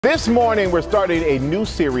This morning, we're starting a new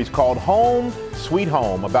series called Home, Sweet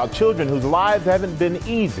Home, about children whose lives haven't been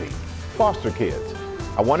easy, foster kids.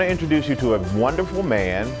 I want to introduce you to a wonderful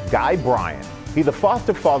man, Guy Bryant. He's a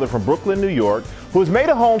foster father from Brooklyn, New York, who has made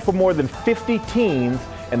a home for more than 50 teens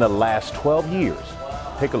in the last 12 years.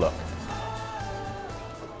 Take a look.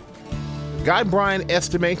 Guy Bryant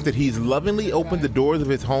estimates that he's lovingly opened the doors of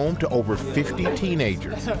his home to over 50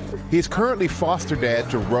 teenagers. He is currently foster dad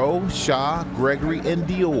to Roe, Shaw, Gregory, and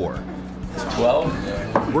Dior.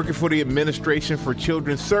 12. Working for the Administration for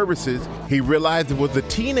Children's Services, he realized it was the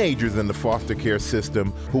teenagers in the foster care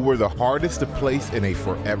system who were the hardest to place in a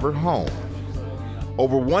forever home.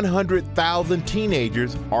 Over 100,000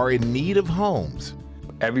 teenagers are in need of homes.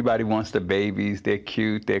 Everybody wants the babies. They're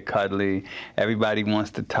cute, they're cuddly. Everybody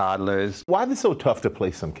wants the toddlers. Why is it so tough to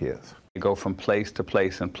place some kids? They go from place to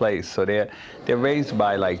place and place. So they're raised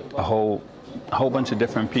by like a whole bunch of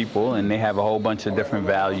different people, and they have a whole bunch of different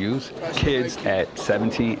values. Kids at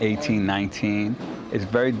 17, 18, 19, it's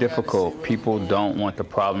very difficult. People don't want the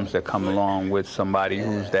problems that come along with somebody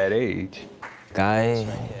who's that age. Guy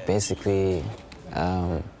basically,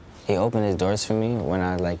 he opened his doors for me when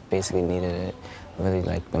I basically needed it.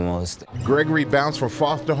 Really the most. Gregory bounced from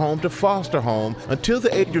foster home to foster home until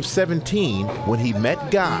the age of 17 when he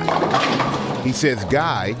met Guy. He says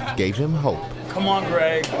Guy gave him hope. Come on,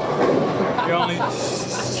 Greg. You're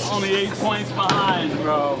only 8 points behind,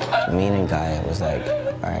 bro. Meeting Guy, it was like,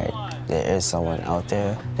 all right, there is someone out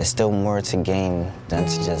there. There's still more to gain than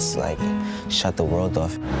to just shut the world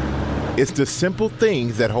off. It's the simple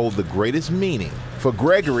things that hold the greatest meaning. For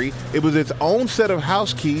Gregory, it was his own set of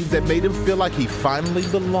house keys that made him feel like he finally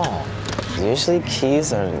belonged. Usually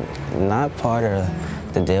keys are not part of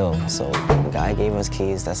the deal. So the Guy gave us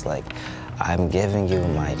keys, that's like, I'm giving you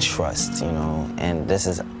my trust, and this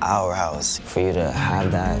is our house. For you to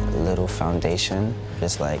have that little foundation,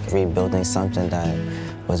 just like rebuilding something that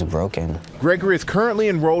was broken. Gregory is currently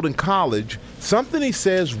enrolled in college, something he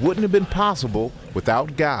says wouldn't have been possible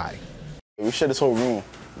without Guy. We shared this whole room.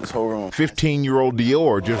 15-year-old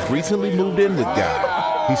Dior just recently moved in with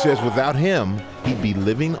Guy. He says without him, he'd be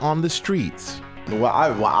living on the streets. What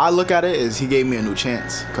I look at it is he gave me a new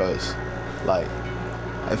chance, because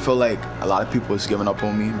I feel like a lot of people was giving up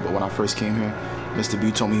on me, but when I first came here, Mr. B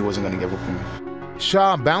told me he wasn't going to give up on me.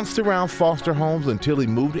 Shaw bounced around foster homes until he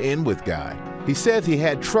moved in with Guy. He says he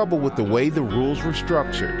had trouble with the way the rules were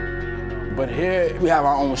structured. But here, we have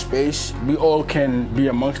our own space. We all can be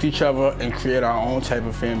amongst each other and create our own type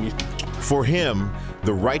of family. For him,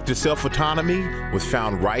 the right to self-autonomy was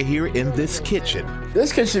found right here in this kitchen.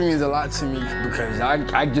 This kitchen means a lot to me because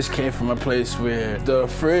I just came from a place where the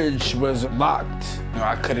fridge was locked.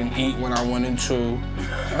 I couldn't eat when I wanted to.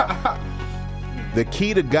 The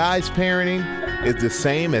key to Guy's parenting is the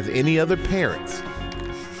same as any other parent's.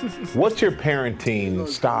 What's your parenting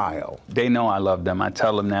style? They know I love them. I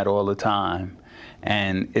tell them that all the time.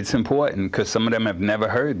 And it's important because some of them have never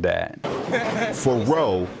heard that. For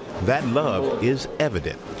Roe, that love is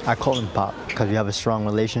evident. I call him Pop because we have a strong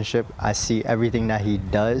relationship. I see everything that he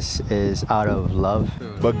does is out of love.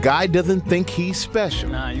 But Guy doesn't think he's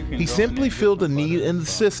special. He simply filled a need in the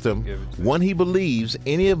system, one he believes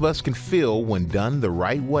any of us can fill when done the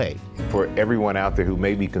right way. For everyone out there who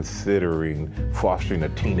may be considering fostering a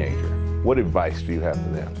teenager, what advice do you have for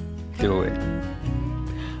them? Do it.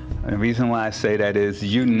 And the reason why I say that is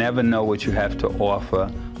you never know what you have to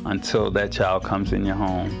offer until that child comes in your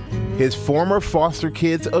home. His former foster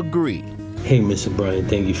kids agree. Hey, Mr. Bryant,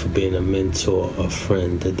 thank you for being a mentor, a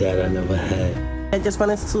friend, the dad I never had. I just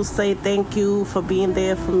wanted to say thank you for being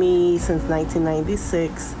there for me since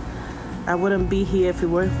 1996. I wouldn't be here if it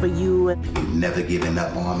weren't for you. You've never given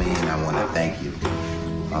up on me, and I want to thank you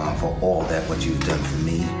for all what you've done for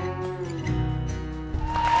me.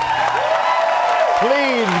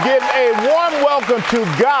 Please give a warm welcome to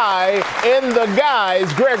Guy and the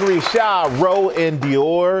guys, Gregory, Shaw, Roe, and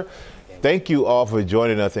Dior. Thank you all for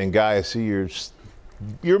joining us. And Guy, I see you're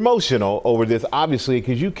emotional over this, obviously,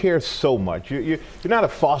 because you care so much. You're not a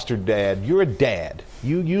foster dad. You're a dad.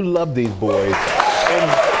 You love these boys.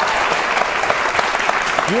 And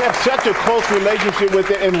you have such a close relationship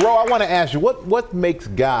with it. And Roe, I want to ask you, what makes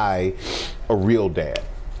Guy a real dad?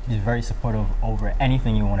 He's very supportive over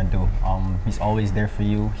anything you want to do. He's always there for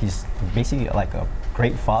you. He's basically like a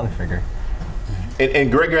great father figure.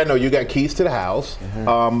 And Gregory, I know you got keys to the house.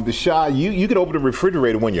 Shaw, you can open the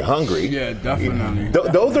refrigerator when you're hungry. Yeah, definitely.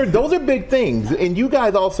 Those are big things. And you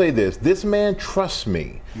guys all say this man trusts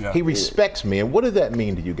me. Yeah. He respects me. And what does that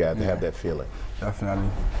mean to you guys to have that feeling? Definitely.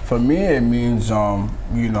 For me, it means,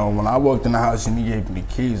 when I walked in the house and he gave me the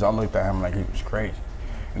keys, I looked at him like he was crazy.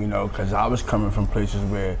 you know, because I was coming from places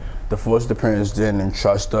where the foster parents didn't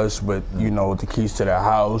entrust us with, you know, the keys to their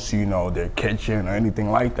house, you know, their kitchen or anything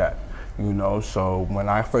like that, you know. So when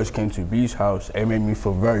I first came to B's house, it made me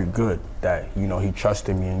feel very good that, you know, he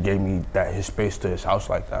trusted me and gave me his space to his house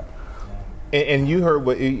like that. And you heard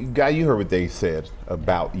you heard what they said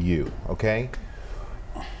about you, okay?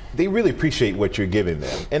 They really appreciate what you're giving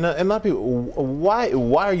them. And a lot of people,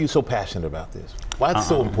 why are you so passionate about this? Why it's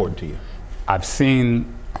so important to you? I've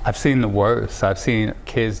seen the worst. I've seen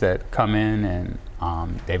kids that come in and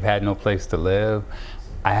they've had no place to live.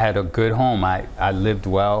 I had a good home. I lived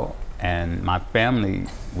well, and my family,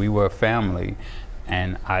 we were a family,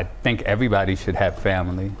 and I think everybody should have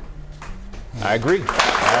family. I agree.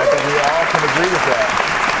 I think we all can agree with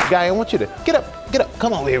that. Guy, I want you to get up,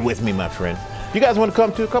 come over here with me, my friend. You guys want to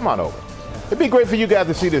come too? Come on over. It'd be great for you guys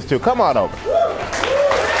to see this too. Come on over.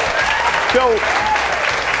 So,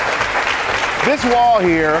 this wall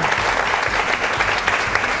here,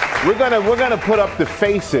 we're gonna put up the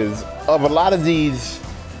faces of a lot of these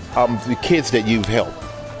the kids that you've helped.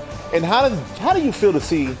 And how do you feel to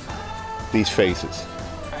see these faces?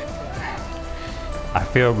 I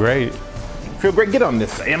feel great. Feel great? Get on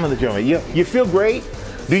this side. I'm on the gentleman. You feel great?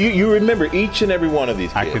 Do you remember each and every one of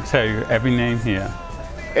these kids? I could tell you every name here.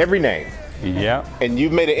 Every name? Yep. And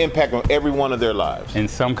you've made an impact on every one of their lives? In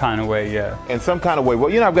some kind of way, yeah. In some kind of way. Well,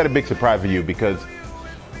 you know, I've got a big surprise for you because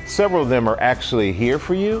several of them are actually here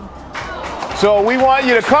for you. So we want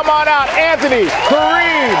you to come on out. Anthony,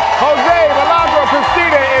 Kareem, Jose, Milagro,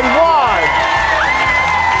 Christina, and Juan.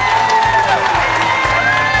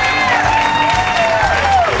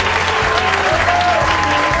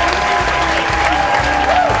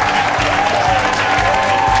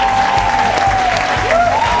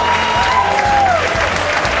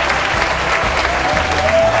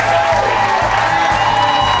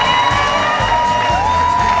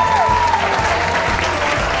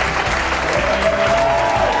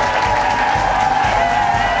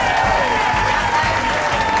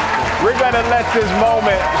 We're going to let this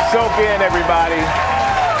moment soak in, everybody.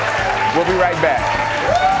 We'll be right back.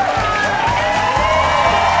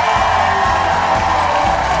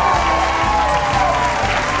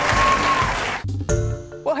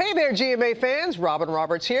 Well, hey there, GMA fans. Robin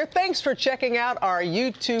Roberts here. Thanks for checking out our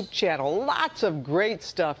YouTube channel. Lots of great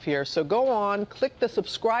stuff here. So go on, click the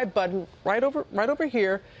subscribe button right over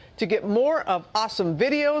here to get more of awesome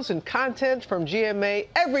videos and content from GMA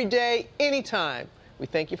every day, anytime. We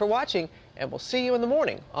thank you for watching, and we'll see you in the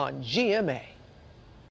morning on GMA.